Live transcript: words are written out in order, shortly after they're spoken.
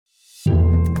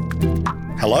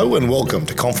Hello and welcome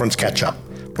to Conference Catch-Up,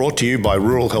 brought to you by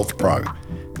Rural Health Pro.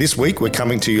 This week we're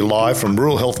coming to you live from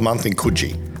Rural Health Month in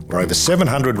Coogee, where over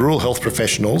 700 rural health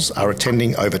professionals are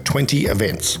attending over 20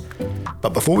 events. But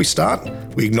before we start,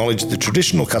 we acknowledge the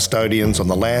traditional custodians on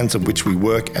the lands on which we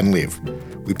work and live.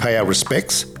 We pay our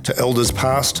respects to elders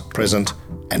past, present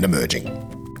and emerging.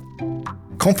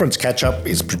 Conference Catch-Up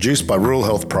is produced by Rural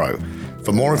Health Pro.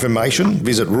 For more information,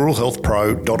 visit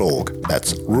ruralhealthpro.org.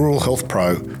 That's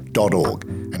ruralhealthpro.org.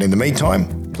 And in the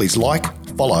meantime, please like,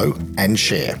 follow and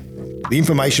share. The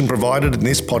information provided in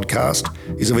this podcast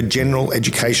is of a general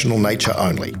educational nature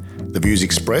only. The views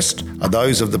expressed are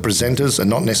those of the presenters and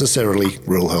not necessarily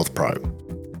Rural Health Pro.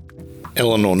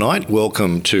 Eleanor Knight,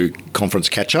 welcome to Conference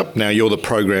Catch-Up. Now, you're the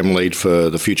program lead for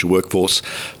the future workforce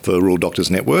for Rural Doctors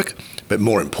Network, but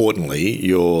more importantly,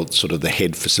 you're sort of the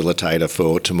head facilitator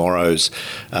for tomorrow's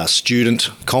student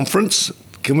conference.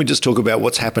 Can we just talk about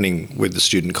what's happening with the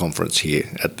student conference here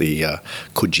at the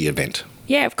Coogee event?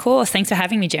 Yeah, of course. Thanks for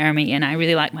having me, Jeremy, and I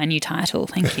really like my new title.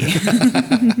 Thank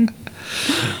you.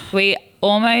 We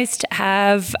almost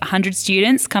have 100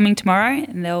 students coming tomorrow,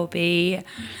 and there'll be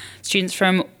students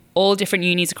from all different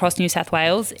unis across New South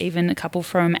Wales, even a couple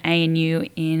from ANU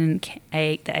in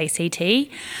the ACT.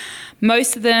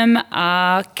 Most of them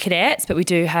are cadets, but we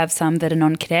do have some that are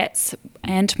non-cadets.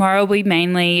 And tomorrow we'll be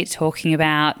mainly talking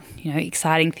about,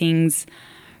 exciting things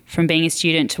from being a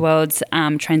student towards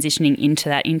transitioning into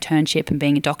that internship and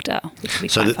being a doctor.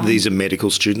 So these are medical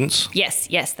students? Yes,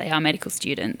 they are medical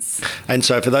students. And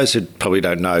so for those who probably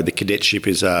don't know, the cadetship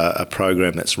is a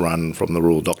program that's run from the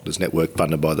Rural Doctors Network,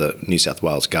 funded by the New South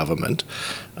Wales Government.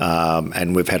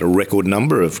 And we've had a record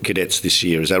number of cadets this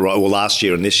year. Is that right? Well, last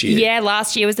year and this year. Yeah,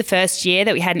 last year was the first year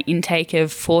that we had an intake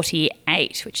of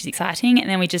 48, which is exciting. And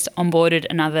then we just onboarded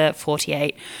another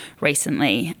 48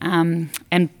 recently.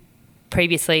 And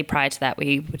previously, prior to that,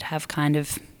 we would have kind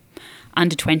of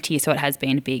under 20, so it has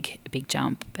been a big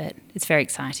jump, but it's very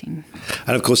exciting.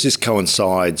 And of course, this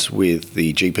coincides with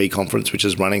the GP conference, which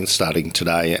is running starting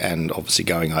today and obviously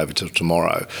going over to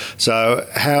tomorrow. So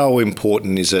how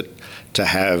important is it to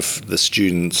have the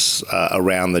students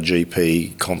around the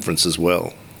GP conference as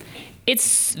well?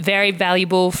 It's very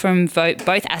valuable from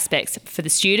both aspects. For the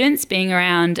students, being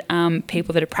around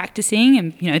people that are practicing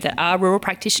and that are rural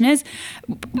practitioners,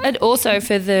 but also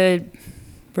for the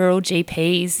rural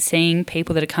GPs, seeing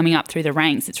people that are coming up through the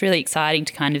ranks. It's really exciting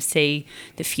to kind of see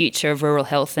the future of rural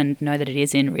health and know that it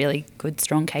is in really good,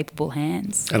 strong, capable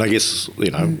hands. And I guess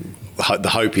the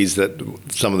hope is that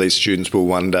some of these students will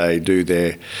one day do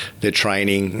their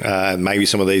training. Maybe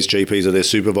some of these GPs are their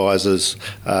supervisors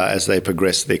as they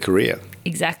progress their career.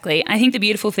 Exactly. I think the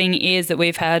beautiful thing is that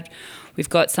we've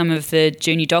got some of the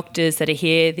junior doctors that are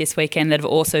here this weekend that have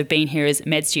also been here as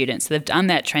med students. So they've done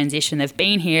that transition. They've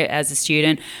been here as a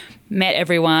student, met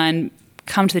everyone,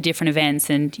 come to the different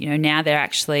events, and now they're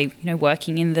actually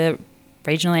working in the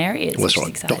regional areas. Well, that's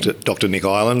right. Dr. Nick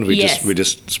Ireland, we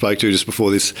just spoke to just before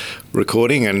this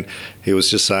recording, and he was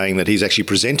just saying that he's actually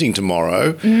presenting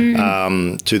tomorrow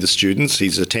to the students.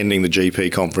 He's attending the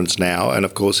GP conference now, and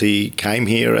of course he came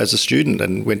here as a student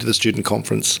and went to the student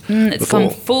conference It's before. come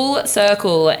full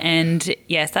circle, and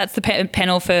yes, that's the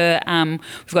panel for,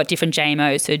 we've got different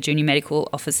JMOs, so junior medical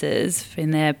officers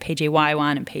in their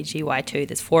PGY1 and PGY2.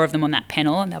 There's 4 of them on that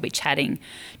panel, and they'll be chatting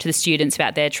to the students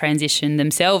about their transition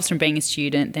themselves from being a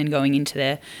student, then going into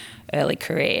their early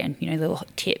career, and little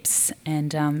tips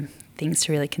and things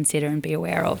to really consider and be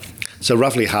aware of. So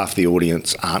roughly half the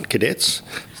audience aren't cadets?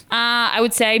 I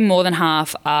would say more than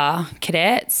half are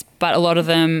cadets, but a lot of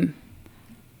them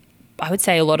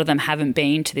haven't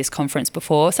been to this conference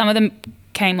before. Some of them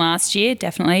came last year,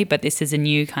 definitely, but this is a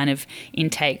new kind of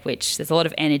intake, which there's a lot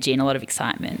of energy and a lot of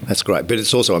excitement. That's great, but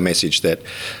it's also a message that,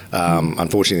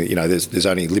 unfortunately, there's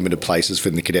only limited places for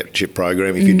the cadetship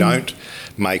program. If you don't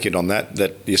make it on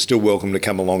that you're still welcome to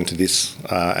come along to this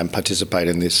and participate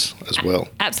in this as well.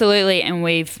 Absolutely, and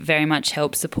we've very much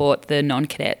helped support the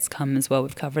non-cadets come as well.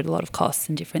 We've covered a lot of costs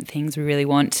and different things. We really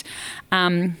want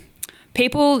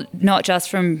people not just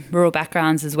from rural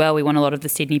backgrounds as well. We want a lot of the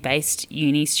Sydney-based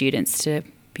uni students to,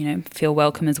 feel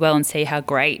welcome as well and see how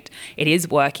great it is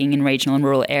working in regional and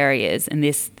rural areas. And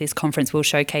this conference will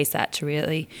showcase that to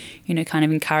really, kind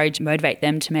of encourage, motivate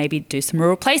them to maybe do some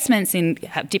rural placements and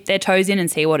dip their toes in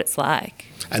and see what it's like.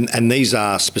 And these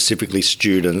are specifically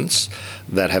students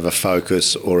that have a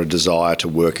focus or a desire to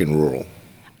work in rural?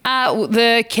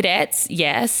 The cadets,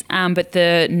 yes, but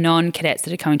the non-cadets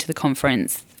that are coming to the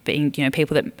conference, being,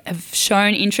 people that have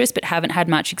shown interest but haven't had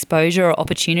much exposure or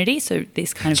opportunity. So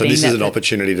this kind of this is an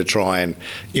opportunity to try and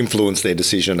influence their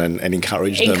decision and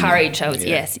encourage them.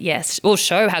 Yes. Or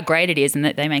show how great it is and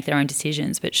that they make their own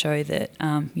decisions, but show that,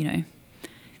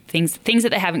 things that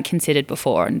they haven't considered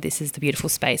before. And this is the beautiful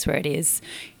space where it is,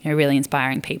 really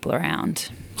inspiring people around.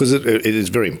 Because it is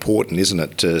very important, isn't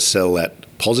it, to sell that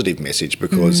positive message,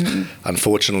 because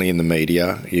unfortunately in the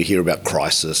media you hear about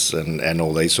crisis and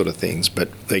all these sort of things,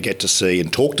 but they get to see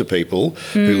and talk to people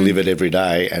who live it every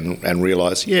day and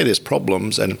realise, there's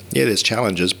problems and there's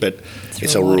challenges, but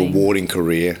it's a rewarding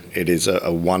career. It is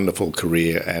a wonderful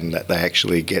career, and that they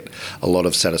actually get a lot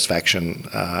of satisfaction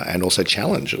and also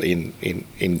challenge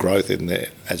in growth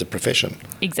as a profession.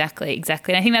 Exactly.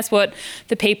 And I think that's what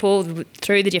the people,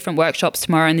 through the different workshops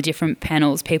tomorrow and the different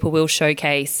panels, people will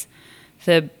showcase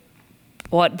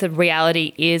what the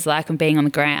reality is like on being on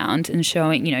the ground, and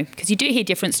showing, because you do hear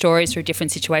different stories through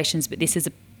different situations, but this is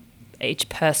each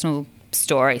personal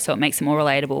story, so it makes it more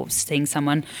relatable, seeing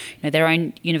someone, their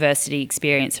own university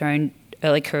experience, their own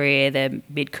early career, their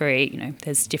mid-career,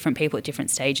 there's different people at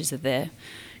different stages of their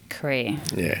career.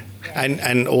 Yeah.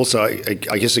 And also, I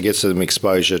guess it gets them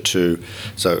exposure to,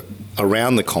 so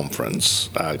around the conference,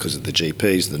 because of the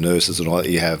GPs, the nurses and all that,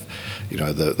 you have,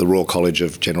 the Royal College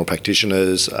of General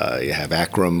Practitioners, you have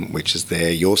ACRM, which is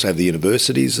there. You also have the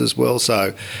universities as well.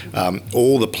 So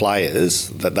all the players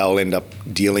that they'll end up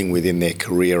dealing with in their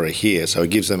career are here. So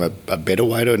it gives them a better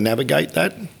way to navigate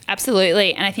that.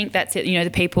 Absolutely. And I think that's it, the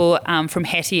people from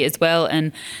HETI as well,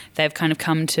 and they've kind of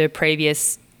come to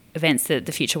previous events that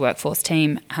the Future Workforce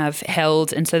team have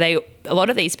held, and so a lot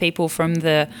of these people from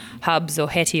the hubs or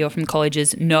HETI or from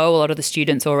colleges know a lot of the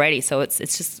students already, so it's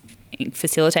just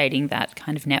facilitating that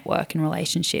kind of network and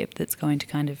relationship that's going to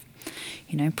kind of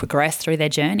progress through their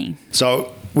journey.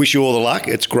 So wish you all the luck.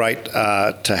 It's great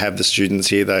to have the students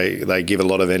here. They give a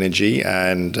lot of energy,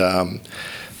 and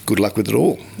good luck with it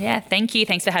all. Yeah, thank you.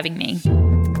 Thanks for having me.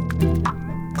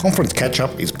 Conference Catch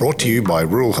Up is brought to you by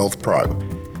Rural Health Pro.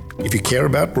 If you care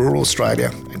about rural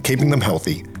Australia and keeping them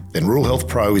healthy, then Rural Health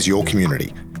Pro is your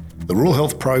community. The Rural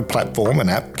Health Pro platform and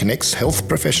app connects health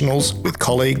professionals with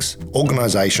colleagues,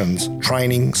 organisations,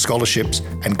 training, scholarships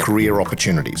and career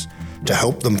opportunities to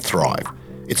help them thrive.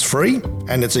 It's free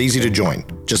and it's easy to join.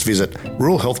 Just visit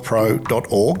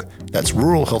ruralhealthpro.org. That's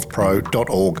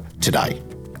ruralhealthpro.org today.